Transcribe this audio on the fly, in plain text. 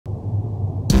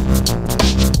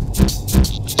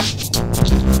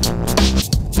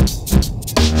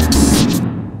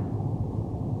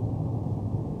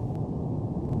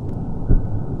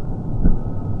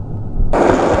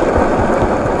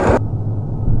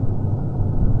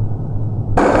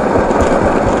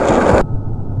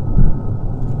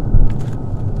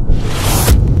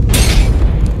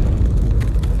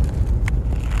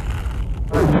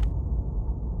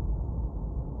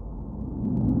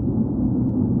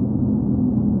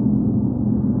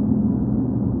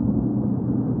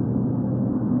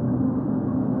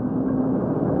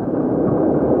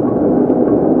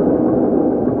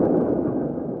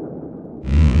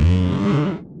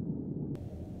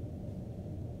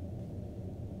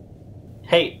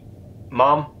Hey,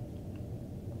 Mom?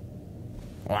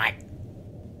 What?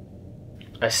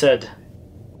 I said,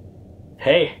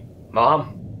 hey, Mom?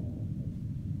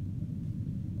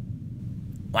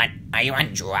 What? Are you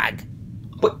on drug?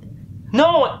 What?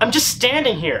 No, I'm just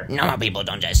standing here. Normal people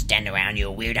don't just stand around, you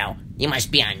weirdo. You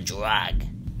must be on drug.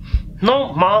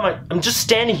 No, Mom, I'm just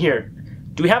standing here.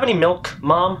 Do we have any milk,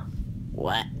 Mom?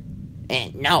 What?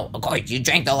 No, of course, you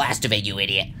drank the last of it, you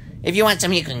idiot. If you want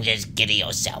some, you can just get it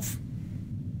yourself.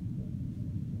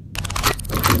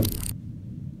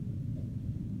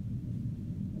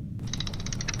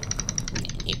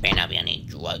 You better not be on any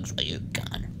drugs while you're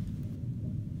gone.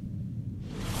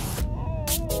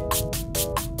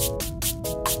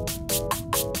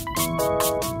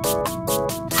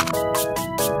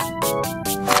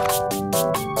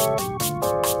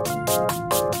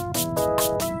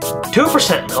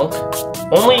 %2 milk?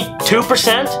 Only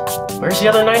 2%? Where's the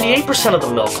other 98% of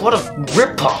the milk? What a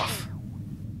ripoff!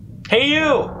 Hey,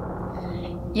 you!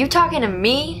 You talking to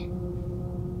me?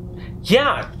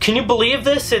 Yeah, can you believe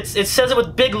this? It says it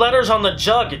with big letters on the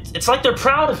jug. It's like they're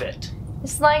proud of it.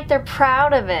 It's like they're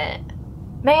proud of it.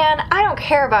 Man, I don't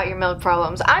care about your milk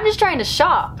problems. I'm just trying to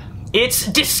shop. It's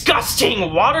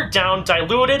disgusting, watered down,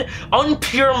 diluted,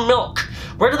 unpure milk.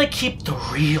 Where do they keep the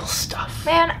real stuff?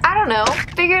 Man, I don't know.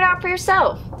 Figure it out for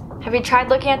yourself. Have you tried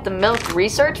looking at the milk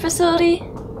research facility?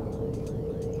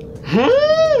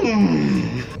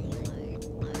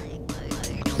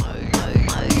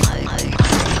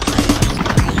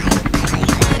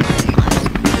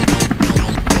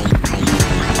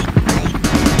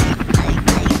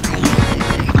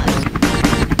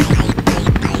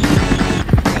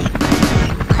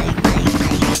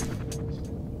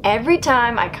 Every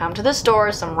time I come to the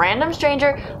store, some random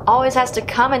stranger always has to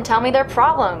come and tell me their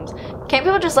problems. Can't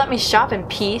people just let me shop in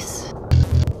peace?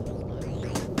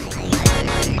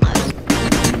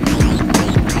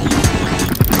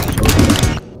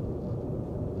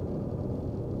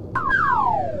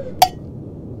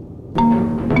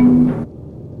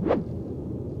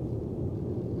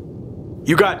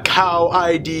 You got cow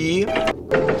ID?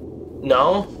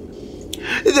 No?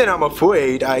 Then I'm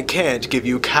afraid I can't give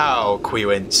you cow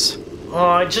clearance. Oh,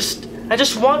 I just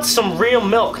want some real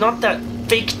milk, not that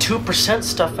fake 2%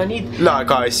 stuff. I need...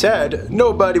 Like I said,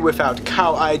 nobody without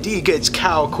cow ID gets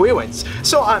cow clearance,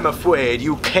 so I'm afraid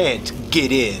you can't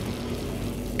get in.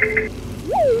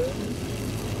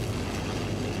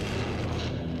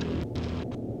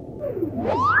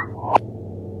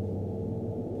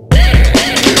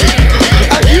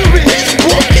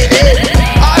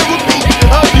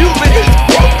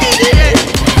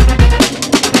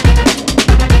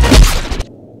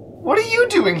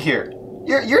 Here,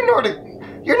 you're not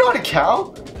a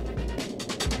cow.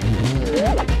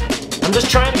 I'm just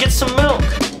trying to get some milk.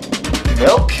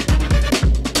 Milk?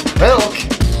 Milk?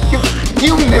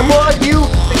 You nimrod, you?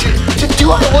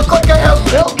 Do I look like I have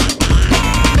milk?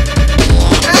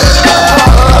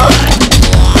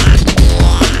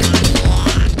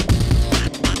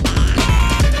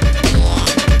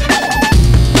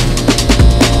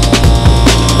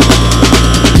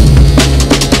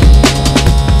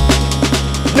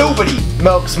 Nobody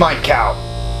milks my cow.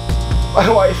 My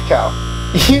wife cow.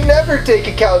 You never take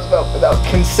a cow's milk without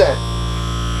consent.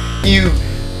 You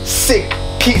sick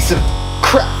piece of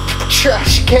crap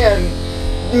trash can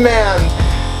man.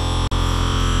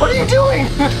 What are you doing?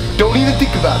 Don't even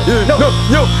think about it. No,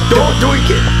 don't drink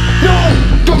it.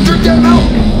 No, don't drink that milk.